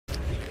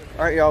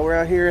Alright y'all, we're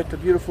out here at the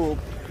beautiful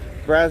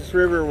Brazos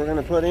River. We're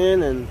gonna put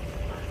in and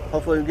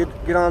hopefully we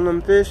get on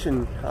them fish,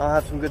 and I'll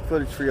have some good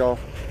footage for y'all.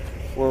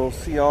 We'll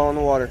see y'all in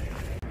the water.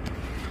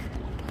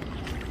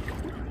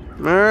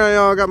 Alright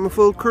y'all, got my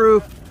full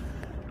crew.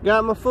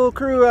 Got my full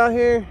crew out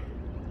here.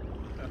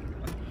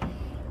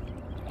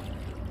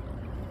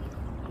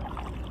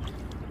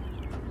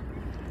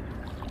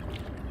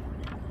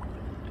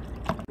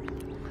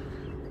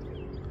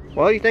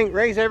 Well, you think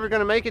Ray's ever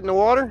gonna make it in the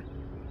water?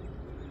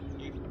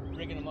 He's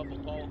rigging him up a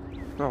pole.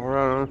 Oh,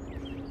 right on.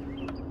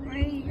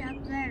 Ray's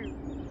up there.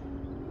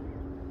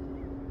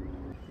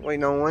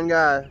 Waiting on one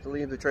guy to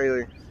leave the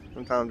trailer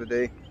sometime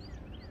today.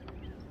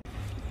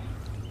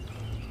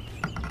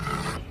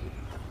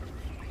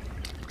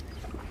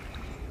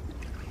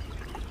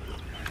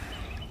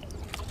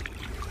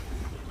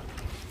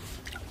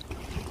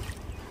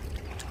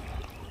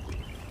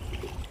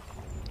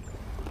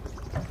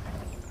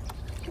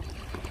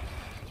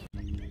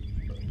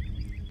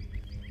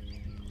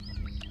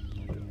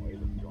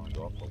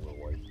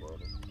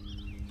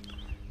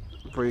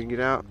 Before you get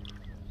out,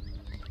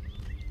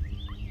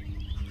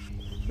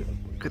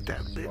 look at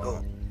that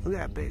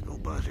big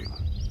old buzzard.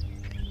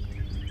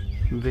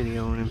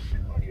 Videoing him.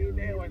 What are you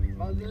doing,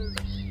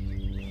 buzzard?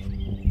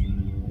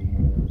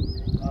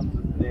 I'm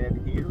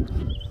dead here.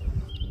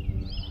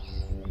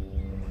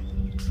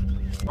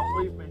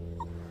 Don't leave me.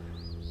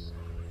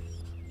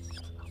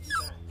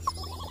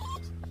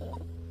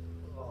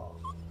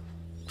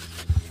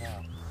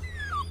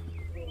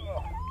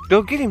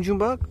 Go get him,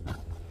 Junebug.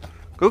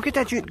 Go get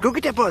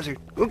that buzzard.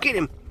 Go get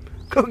him.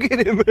 Go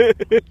get him.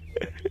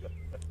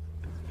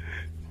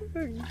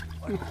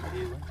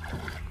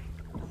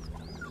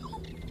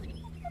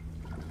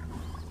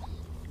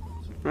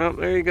 Well,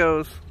 there he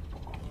goes.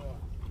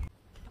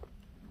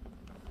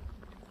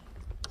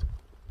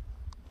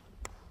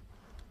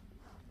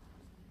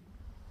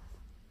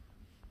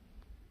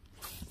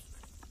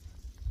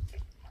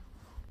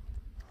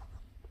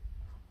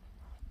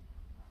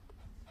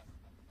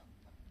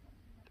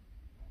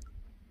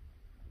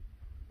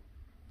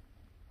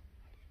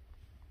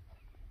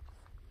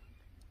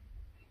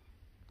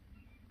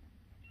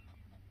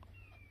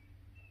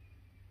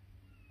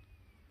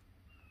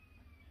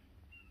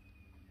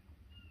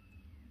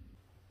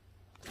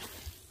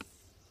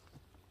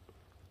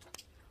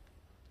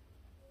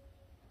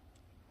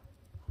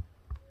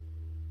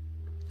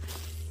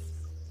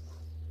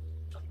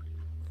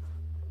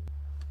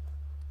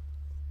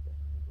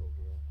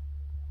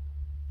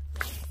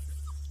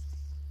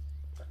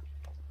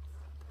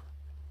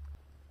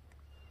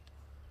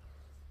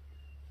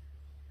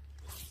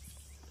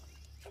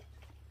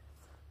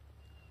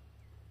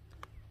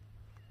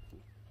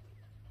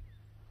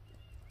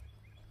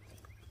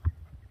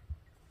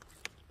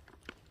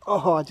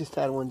 Oh, I just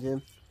had one,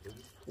 Jim.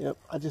 Yep,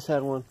 I just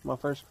had one. My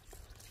first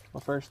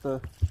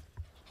good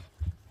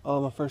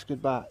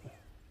bite.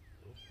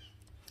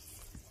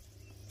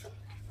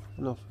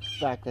 No,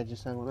 fact, I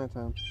just had one that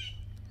time.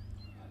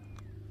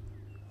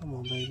 Come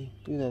on, baby,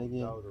 do that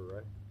again. That was it,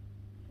 right?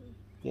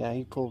 Yeah,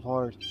 he pulled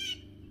hard.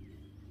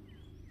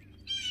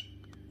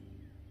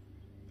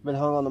 Been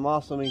hung on the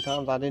moss so many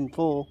times I didn't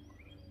pull,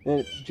 and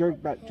it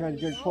jerked back, tried to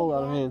jerk pull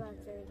out of hand.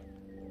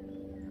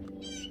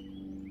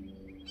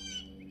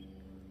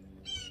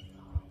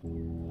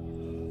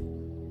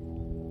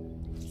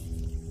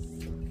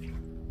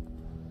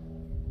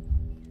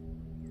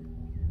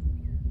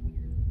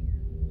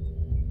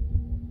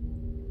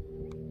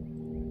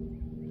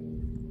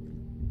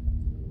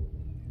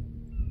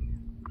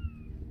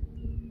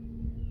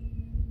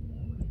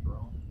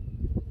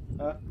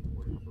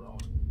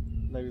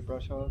 Maybe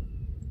brush on.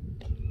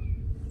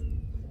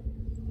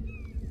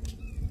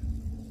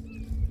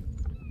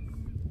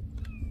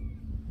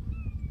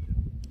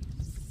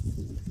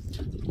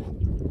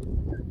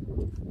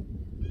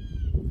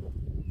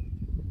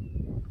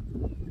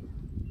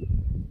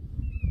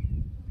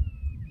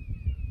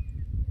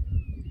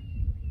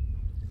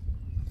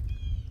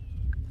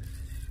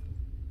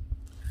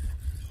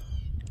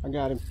 I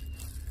got him.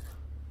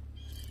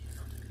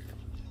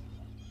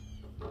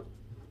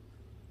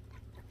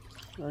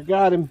 I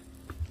got him.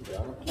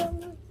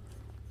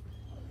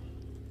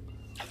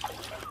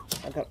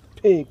 I got a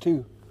pig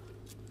too.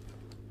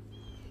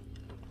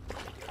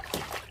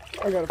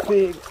 I got a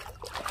pig.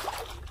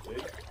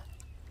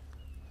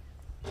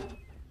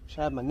 Should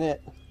have my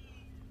net.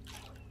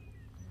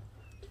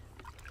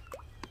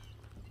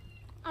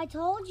 I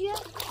told you,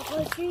 the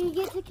closer you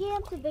get to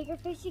camp, the bigger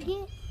fish you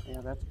get.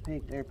 Yeah, that's a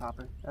pig there,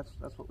 Papa. That's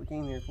what we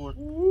came here for.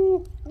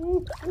 Ooh,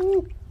 ooh,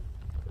 ooh.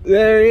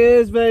 There he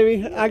is,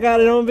 baby. I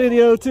got it on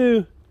video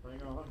too.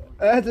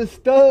 That's a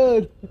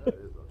stud. That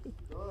is a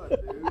stud,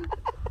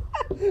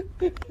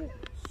 dude.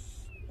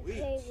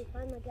 Okay, we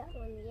finally got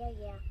one.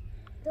 Yeah.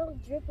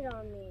 Don't drip it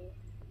on me.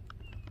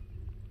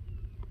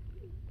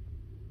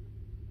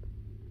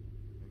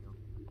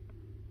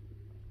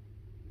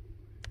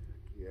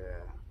 Yeah.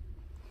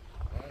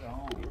 Right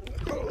on.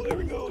 Oh, there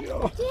we go,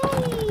 y'all.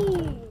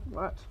 Daddy!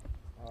 What?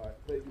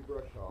 Alright, baby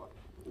brush hog.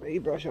 Baby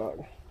brush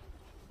hog.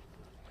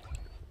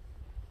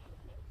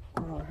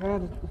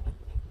 had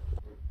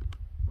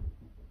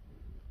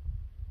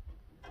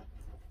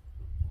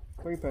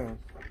 3 pounds.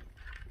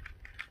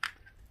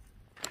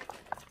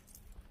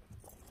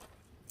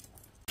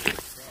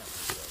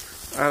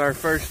 At our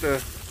first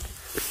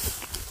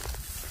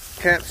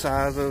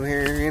capsize over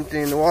here,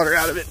 emptying the water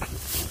out of it.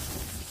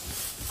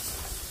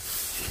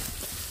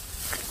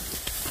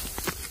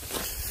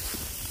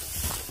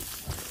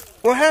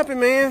 What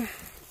happened, man?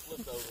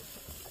 Flipped over.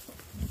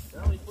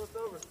 Now he flipped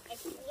over.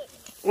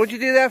 What'd you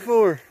do that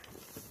for?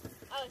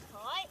 I was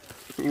hot.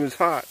 He was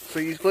hot. So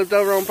you flipped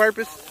over on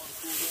purpose?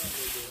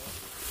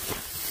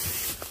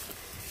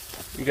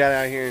 You got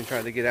out here and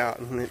tried to get out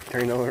and it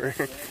turned over.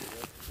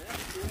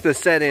 It's a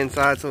set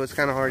inside, so it's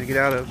kind of hard to get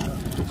out of.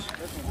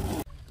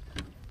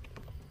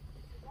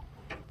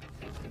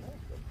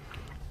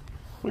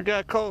 We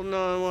got Colton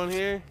on one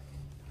here.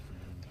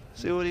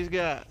 See what he's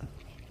got.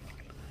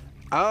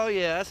 Oh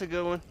yeah, that's a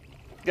good one.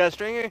 Got a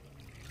stringer?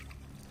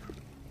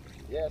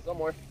 Yeah,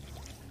 somewhere.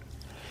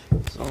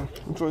 So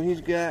that's what he's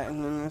got,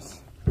 and then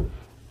this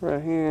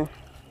right here.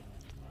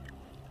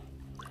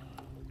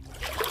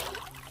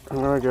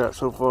 And I got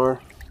so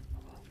far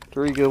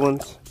 3 good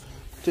ones.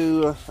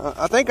 2.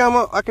 I think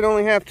I can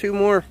only have 2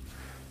 more,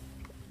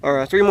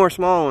 or 3 more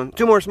small ones.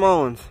 2 more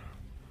small ones.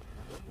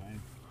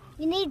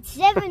 You need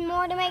 7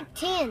 more to make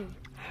 10.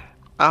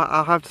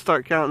 I'll have to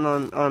start counting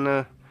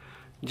on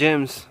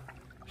Jim's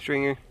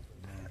stringer.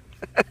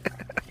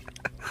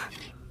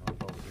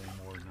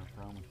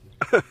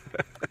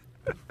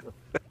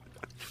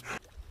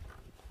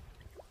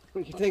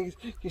 What you think?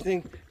 You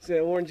think it's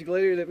that orange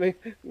glitter that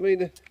made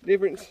the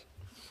difference?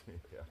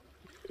 Yeah,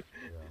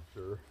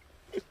 sure.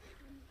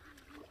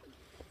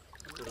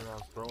 Considering I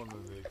was throwing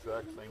in the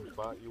exact same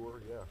spot you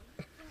were, yeah.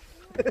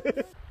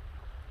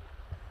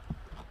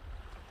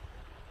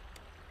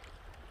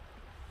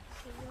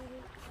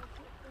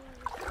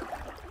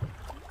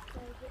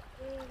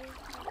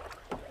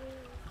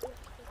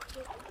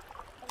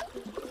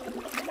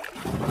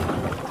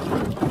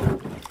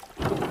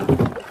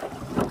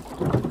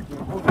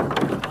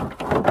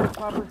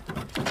 Popper. Here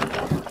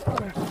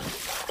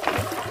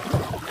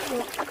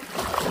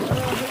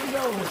we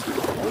go.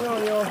 Hang on,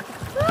 y'all.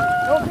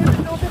 Don't dip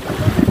it, don't dip it, don't dip it.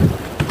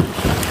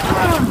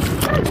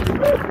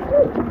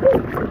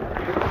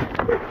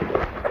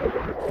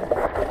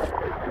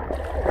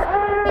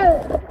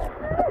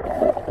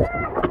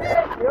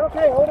 You're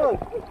okay, hold on.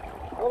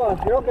 Hold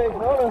on, you're okay,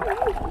 hold on.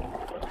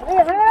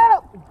 Need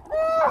help!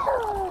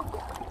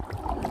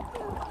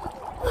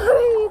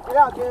 Get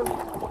out, Jim.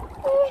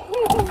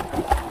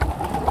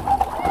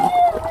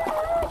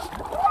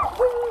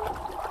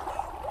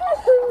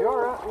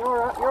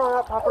 You're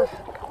alright, Popper.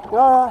 You're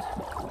alright.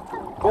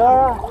 You're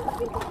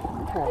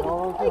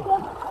alright.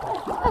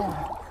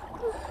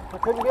 I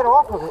couldn't get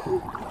off of it.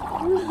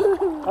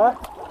 Huh?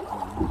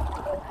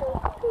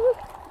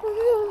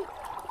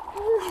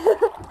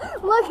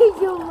 Look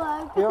at your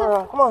mug. You're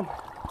alright. Come on.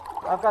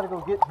 I've got to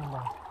go get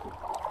somebody.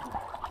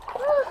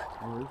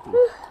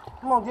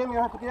 Come on, Jim,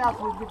 you'll have to get out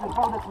so we can get this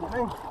boat up to the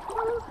thing.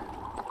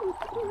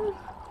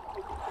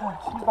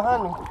 She's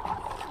behind me.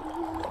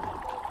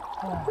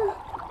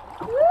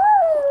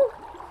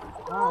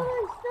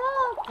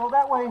 Go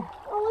that way.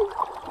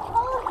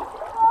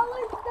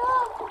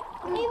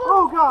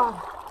 Oh God!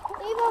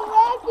 Even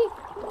Racky.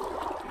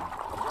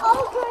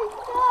 Oh my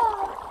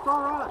God! It's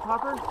all right,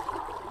 Popper.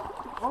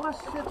 All this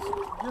shit's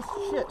just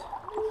shit.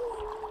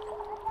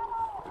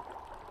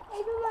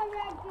 Even my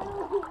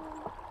raccoon.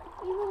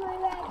 Even my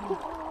raccoon.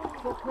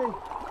 It's okay.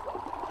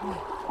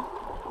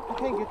 I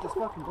can't get this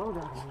fucking boat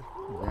out of here.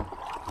 Yeah.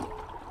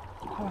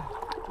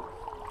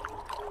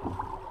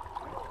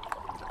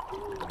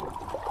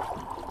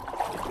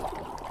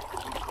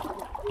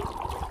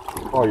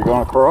 Oh, you're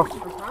going across? I'm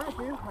trying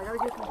to. I gotta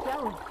get some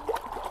challenge.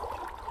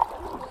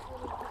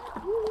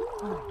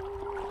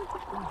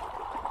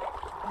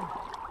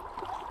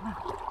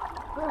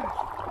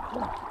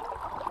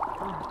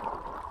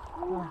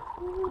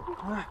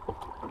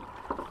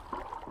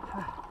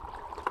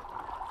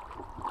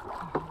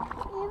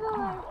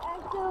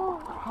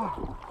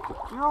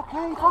 You're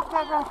okay? Fuck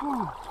that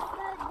raccoon.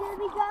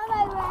 Daddy got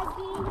my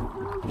raccoon.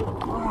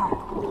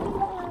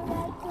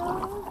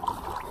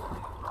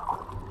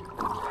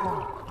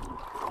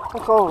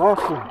 What's all that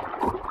shit?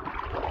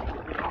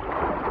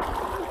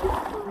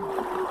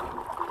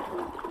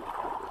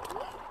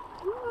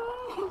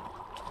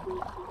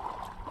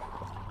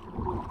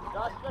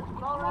 Josh, you got your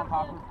phone around,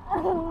 Popper?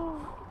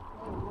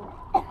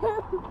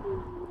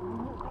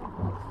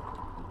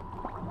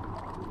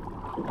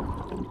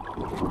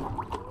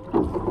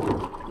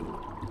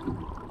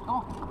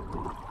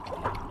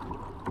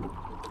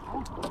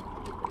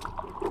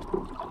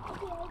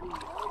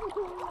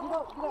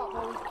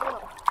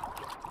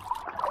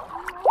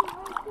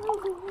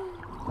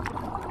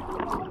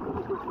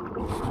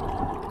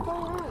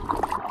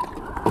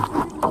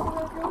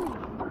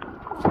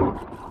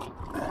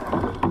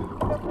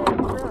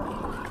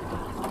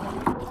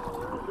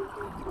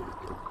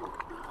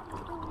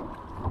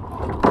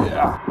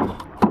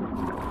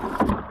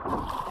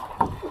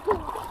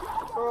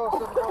 Throw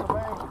something on the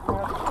bank.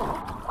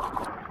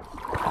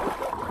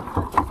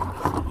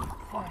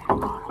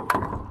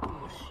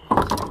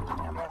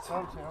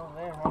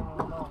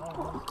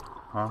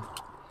 Huh?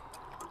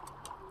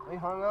 They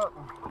hung up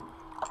and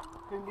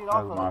couldn't get That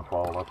off was of my it.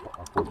 fault. I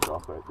pushed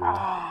off that dude.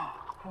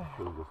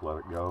 Should have just let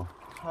it go.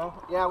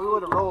 Yeah, we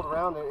would have rolled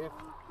around it if.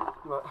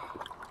 But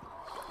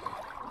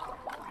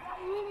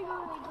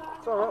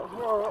it's alright,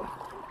 we're alright.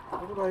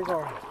 Everybody's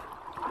alright.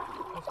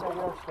 Let's go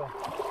get our stuff.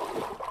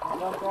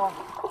 Jump off.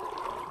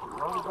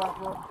 Roll it back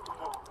up.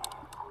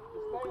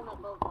 Just stay in that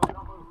boat, man.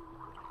 Don't move.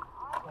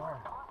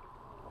 Alright.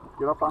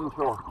 Get up on the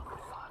shore.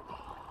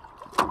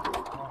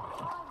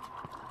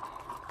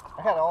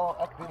 I had all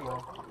that video.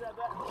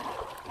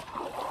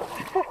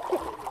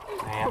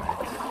 Damn it.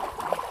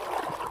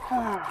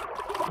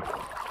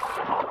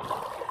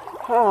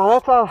 Oh,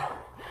 that's all.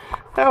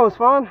 That was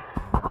fun.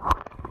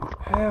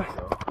 Yeah.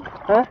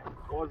 Huh?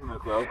 Wasn't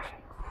it though?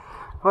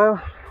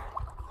 Well.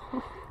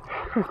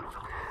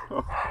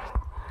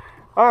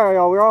 Alright,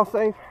 y'all. We're all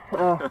safe.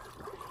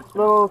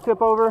 Little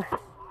tip over.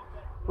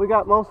 We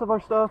got most of our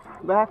stuff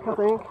back, I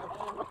think.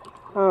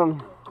 I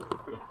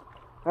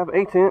have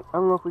a tent. I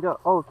don't know if we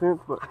got all the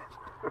tents, but.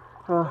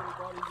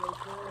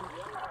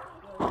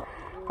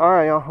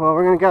 Alright, y'all. Well,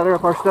 we're going to gather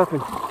up our stuff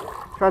and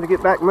try to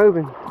get back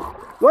moving.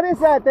 What is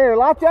that there?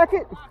 Life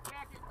jacket?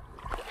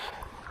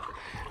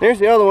 There's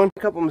the other one. A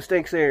couple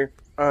mistakes there.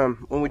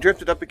 When we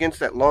drifted up against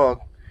that log,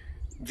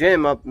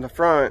 Jim up in the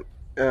front,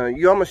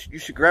 you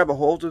should grab a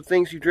hold of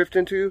things you drift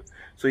into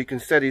so you can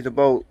steady the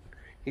boat.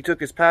 He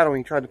took his paddle and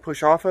he tried to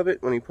push off of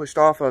it. When he pushed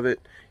off of it,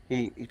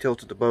 he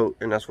tilted the boat,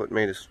 and that's what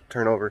made us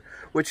turn over.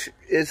 Which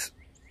is,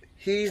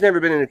 he's never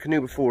been in a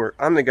canoe before.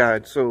 I'm the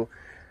guide, so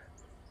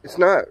it's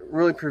not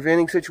really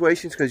preventing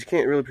situations because you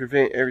can't really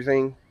prevent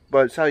everything,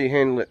 but it's how you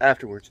handle it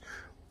afterwards.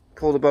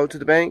 Pull the boat to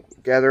the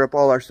bank, gather up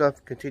all our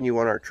stuff, continue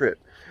on our trip.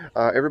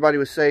 Everybody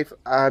was safe.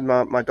 I had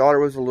my daughter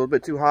was a little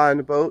bit too high in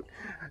the boat,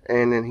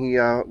 and then he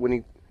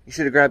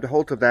should have grabbed a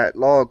hold of that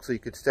log so you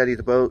could steady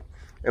the boat,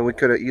 and we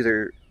could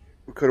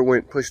have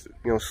went pushed,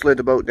 slid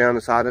the boat down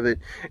the side of it,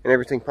 and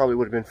everything probably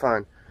would have been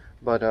fine.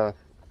 But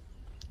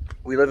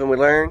we live and we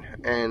learn,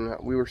 and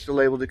we were still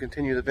able to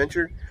continue the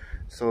venture.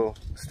 So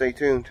stay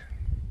tuned.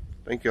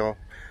 Thank y'all.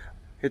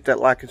 Hit that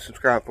like and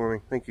subscribe for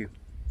me. Thank you.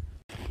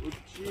 Look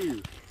at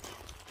you.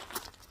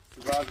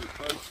 Survived the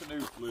first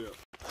canoe flip.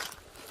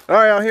 All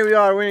right, y'all. Here we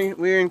are.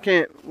 We're in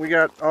camp. We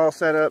got all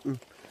set up and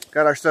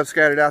got our stuff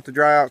scattered out to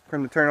dry out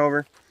from the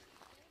turnover.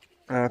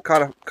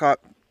 Caught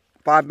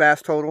 5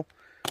 bass total.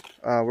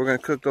 We're gonna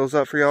cook those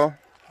up for y'all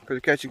for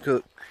the catch and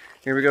cook.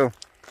 Here we go.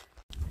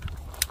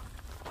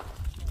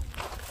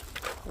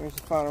 Here's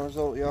the final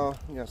result, y'all.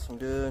 We got some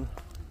good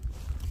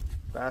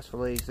bass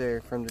fillets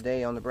there from the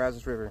day on the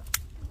Brazos River.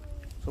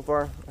 So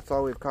far, that's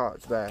all we've caught.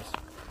 It's bass.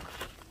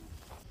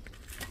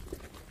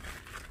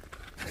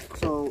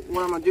 So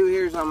what I'm gonna do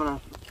here is I'm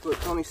gonna put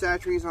Tony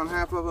Satcheries on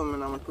half of them,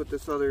 and I'm gonna put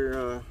this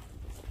other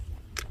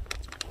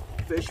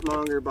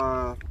Fishmonger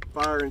by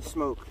Fire and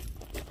Smoke.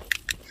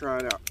 Try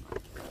it out.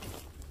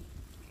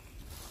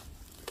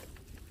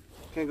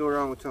 Can't go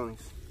wrong with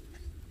Tony's.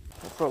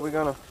 That's what we're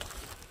gonna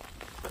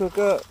cook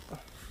up.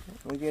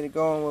 When we get it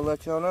going, we'll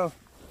let y'all know.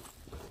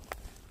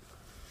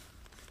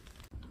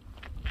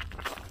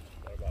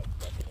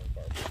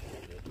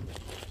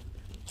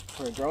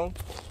 For a drone?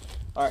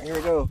 Alright, here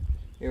we go.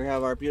 Here we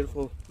have our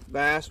beautiful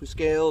bass we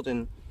scaled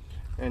and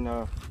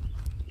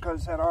cut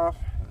his head off.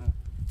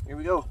 Here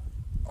we go.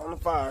 On the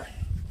fire.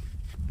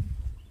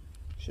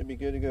 Should be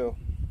good to go.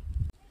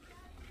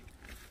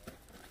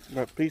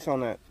 That piece on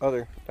that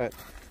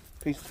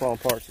piece of falling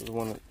parts is the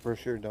one that for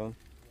sure done.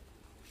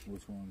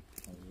 Which one?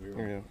 Here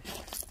we go.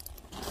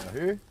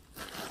 Here?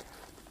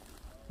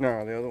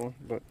 No, the other one,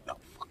 but Oh,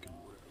 fucking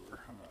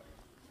whatever.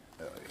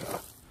 Hell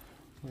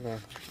yeah.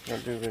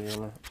 Gotta do a video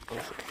on that.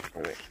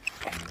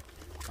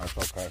 That's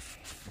okay.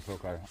 It's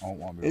okay. I don't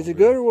want to be. Is it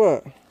good or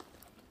what?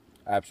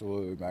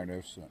 Absolutely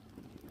magnificent.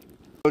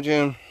 Oh,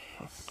 Jim.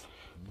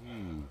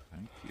 Ooh,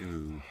 thank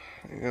you.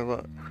 You got a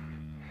lot.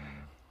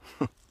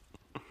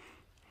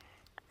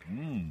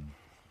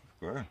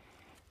 Good.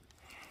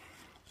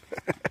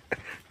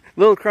 A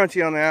little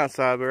crunchy on the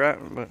outside, but I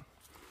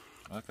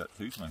like that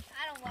seasoning.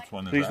 Which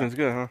one is seasoning's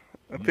good, huh?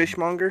 A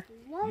fishmonger?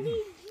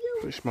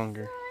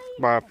 Fishmonger.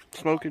 By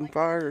smoking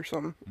fire or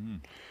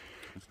something?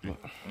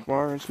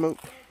 Fire and smoke.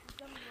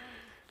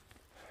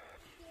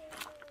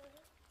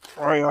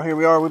 Alright, y'all, here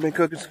we are. We've been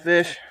cooking some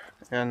fish,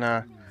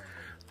 and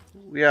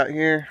we out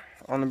here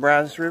on the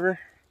Brazos River.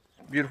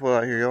 It's beautiful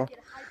out here, y'all.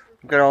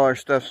 We've got all our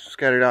stuff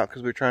scattered out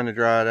because we're trying to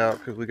dry it out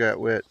because we got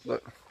wet.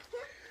 But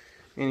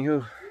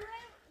anywho,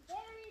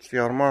 see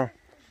y'all tomorrow.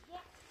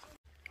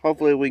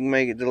 Hopefully we can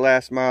make it the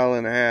last mile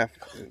and a half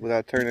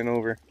without turning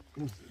over.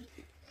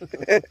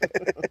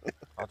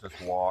 I'll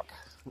just walk.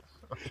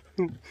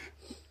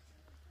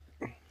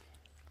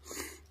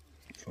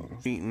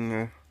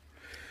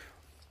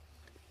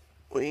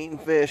 We're eating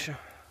fish.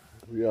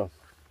 Yeah.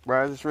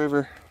 Brazos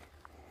River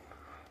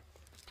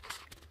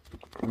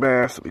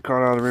bass that we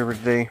caught out of the river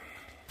today.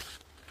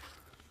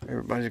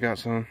 Everybody's got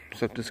some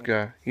except this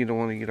guy. He don't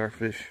want to eat our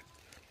fish.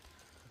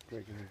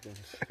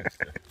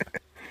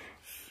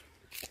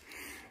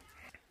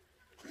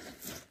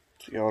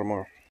 See y'all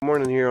tomorrow. Good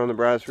morning here on the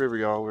Brazos River,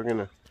 y'all.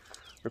 We're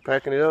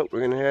packing it up.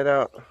 We're gonna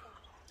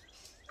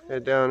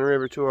head down the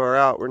river to our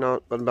out. We're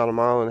not but about 1.5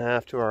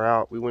 miles to our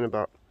out. We went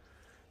about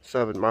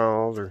 7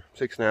 miles or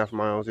 6.5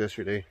 miles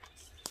yesterday,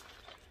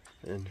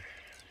 and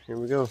here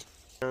we go.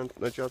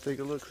 Let y'all take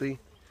a look. See.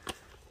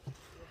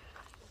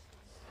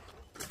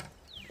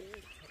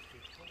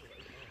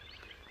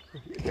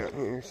 Get down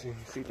here,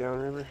 see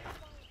downriver.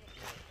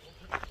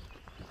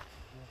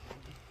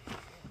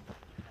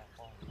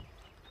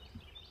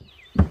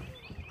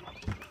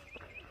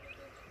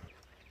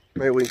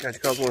 Maybe we can catch a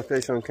couple more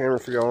fish on camera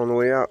for y'all on the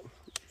way out.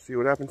 See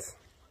what happens.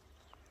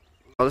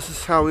 Well, this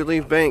is how we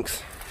leave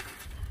banks.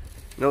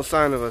 No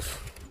sign of us.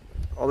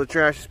 All the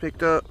trash is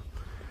picked up.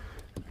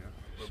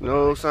 There's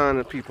no sign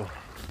of people.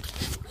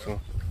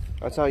 So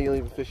that's how you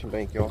leave a fishing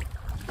bank, y'all.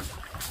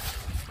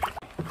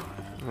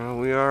 Well,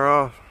 we are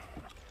off.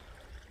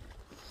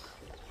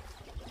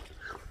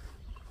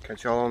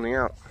 Catch y'all on the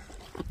out.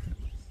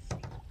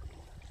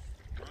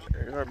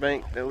 There's our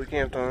bank that we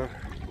camped on.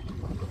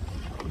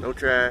 No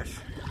trash.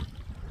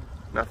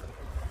 Nothing.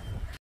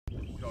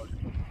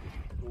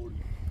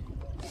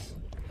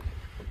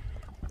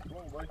 Come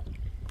on, buddy.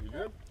 You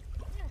good?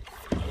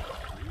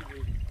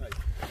 Hey,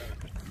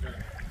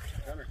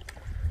 Gunner,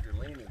 you're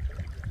leaning.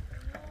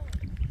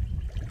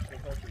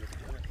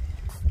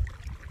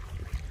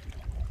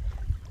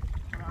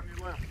 On your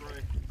left,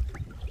 Ray.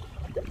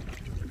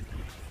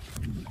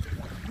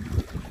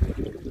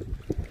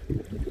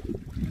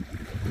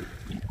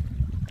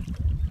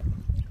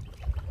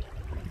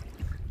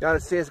 Gotta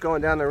see us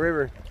going down the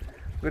river.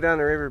 Go down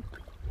the river,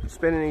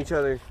 spinning each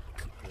other.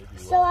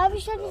 So I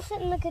was trying to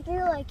sit in the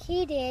canoe like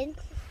he did.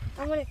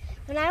 And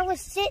when I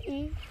was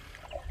sitting,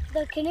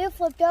 the canoe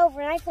flipped over,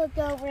 and I flipped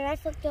over, and I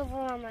flipped over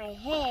on my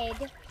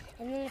head.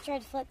 And then I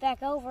tried to flip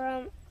back over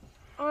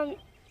on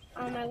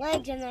my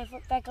legs, and then I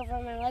flipped back over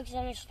on my legs,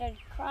 and I started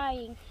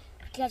crying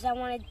because I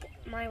wanted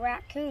my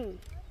raccoon.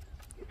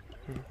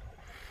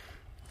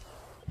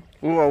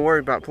 We weren't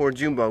worried about poor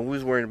Jumbo. We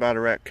was worried about a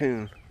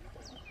raccoon.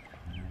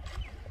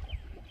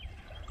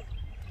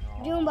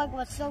 Junebug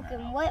was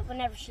soaking wet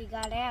whenever she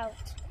got out.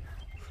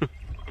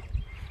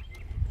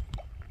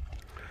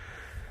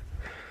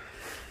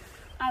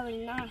 I was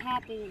not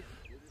happy.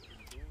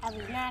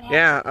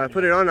 Yeah, I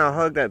put it on. I'll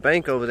hug that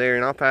bank over there,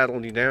 and I'll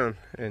paddle you down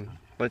and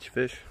let you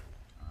fish.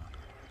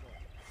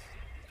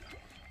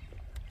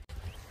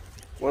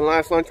 One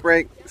last lunch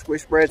break.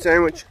 Squish bread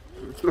sandwich.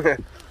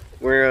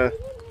 We're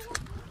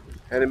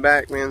heading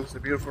back, man. It's a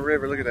beautiful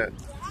river. Look at that.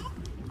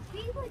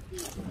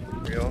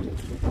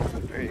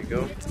 There you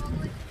go.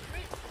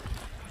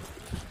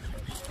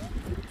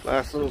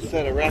 Last little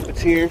set of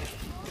rapids here,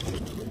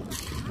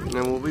 and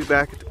then we'll be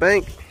back at the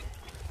bank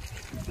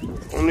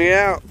on the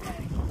out.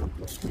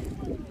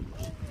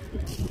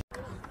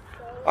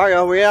 All right,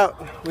 y'all, we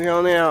out. We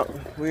on the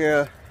out. We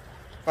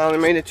finally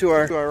made it to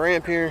our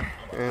ramp here,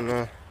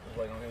 and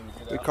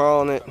we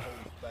calling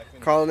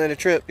it a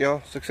trip,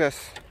 y'all.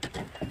 Success.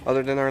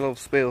 Other than our little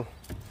spill,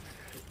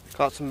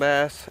 caught some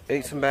bass,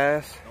 ate some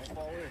bass,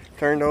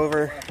 turned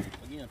over,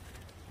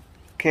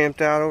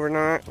 camped out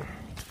overnight.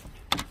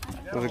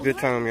 It was a good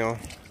time, y'all.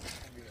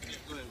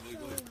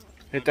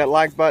 Hit that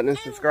like button and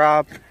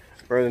subscribe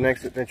for the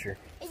next adventure.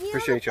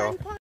 Appreciate y'all.